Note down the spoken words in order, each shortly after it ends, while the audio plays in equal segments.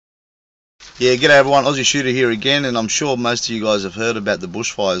Yeah, g'day everyone, Aussie Shooter here again, and I'm sure most of you guys have heard about the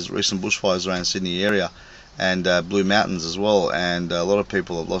bushfires, recent bushfires around Sydney area and Blue Mountains as well, and a lot of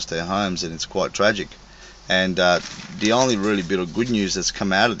people have lost their homes and it's quite tragic. And the only really bit of good news that's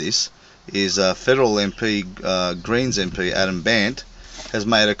come out of this is federal MP, Greens MP Adam Bandt has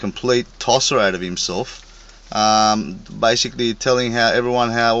made a complete tosser out of himself, basically telling everyone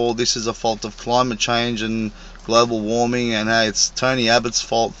how all this is a fault of climate change and global warming, and how it's Tony Abbott's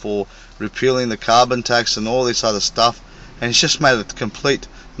fault for repealing the carbon tax and all this other stuff. And he's just made a complete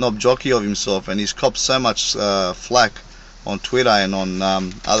knob jockey of himself, and he's copped so much flack on Twitter and on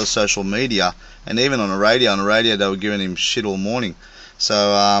other social media, and even on the radio. On the radio they were giving him shit all morning.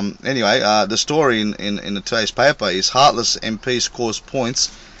 So anyway, the story in today's paper is heartless MP scores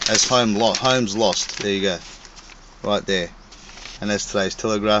points as homes lost. There you go, right there. And that's today's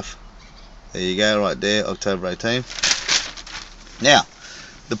Telegraph. There you go, right there, October 18th. Now,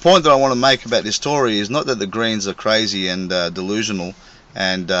 the point that I want to make about this story is not that the Greens are crazy and delusional,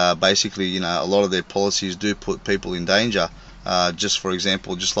 and basically, you know, a lot of their policies do put people in danger. Just for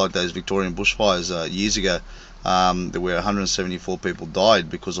example, just like those Victorian bushfires years ago, where 174 people died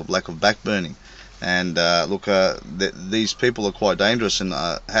because of lack of backburning. And look, these people are quite dangerous, and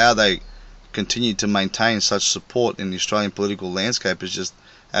how they continue to maintain such support in the Australian political landscape is just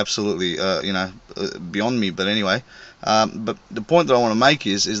absolutely beyond me. But anyway, but the point that I want to make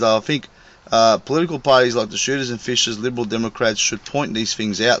is that I think political parties like the Shooters and Fishers, Liberal Democrats, should point these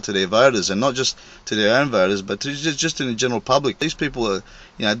things out to their voters, and not just to their own voters, but to just in the general public. These people are,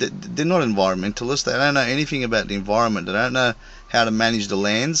 you know, they're not environmentalists. They don't know anything about the environment. They don't know how to manage the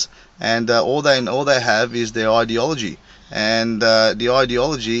lands, and all they have is their ideology, and the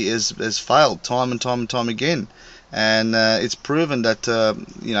ideology has failed time and time again. And it's proven that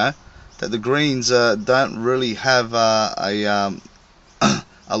that the Greens don't really have a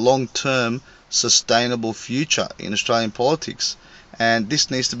long-term sustainable future in Australian politics, and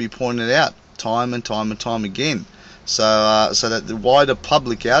this needs to be pointed out time and time again, so that the wider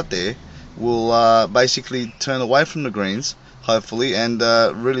public out there will basically turn away from the Greens, hopefully, and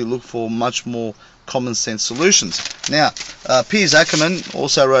really look for much more common sense solutions. Now, Piers Ackerman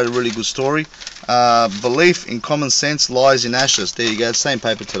also wrote a really good story. Belief in common sense lies in ashes. There you go, same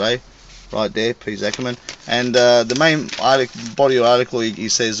paper today, right there, Piers Ackerman. And the main body of the article, he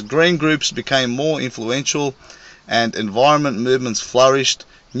says, green groups became more influential and environment movements flourished.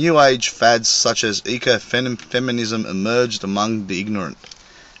 New age fads such as eco-feminism emerged among the ignorant.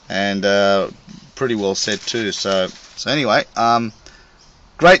 And pretty well said too. So anyway,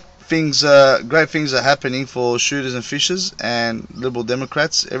 great things are happening for Shooters and Fishers and Liberal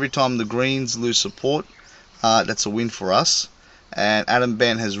Democrats. Every time the Greens lose support, that's a win for us. And Adam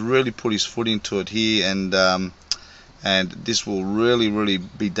Bandt has really put his foot into it here, and this will really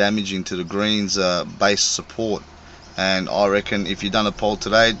be damaging to the Greens' base support. And I reckon if you've done a poll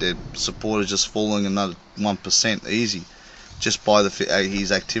today, their support is just falling another 1% easy, just by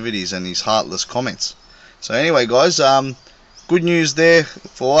his activities and his heartless comments. So anyway, guys, good news there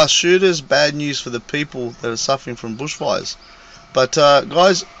for us shooters, bad news for the people that are suffering from bushfires. But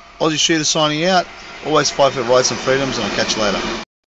guys, Aussie Shooter signing out. Always fight for rights and freedoms, and I'll catch you later.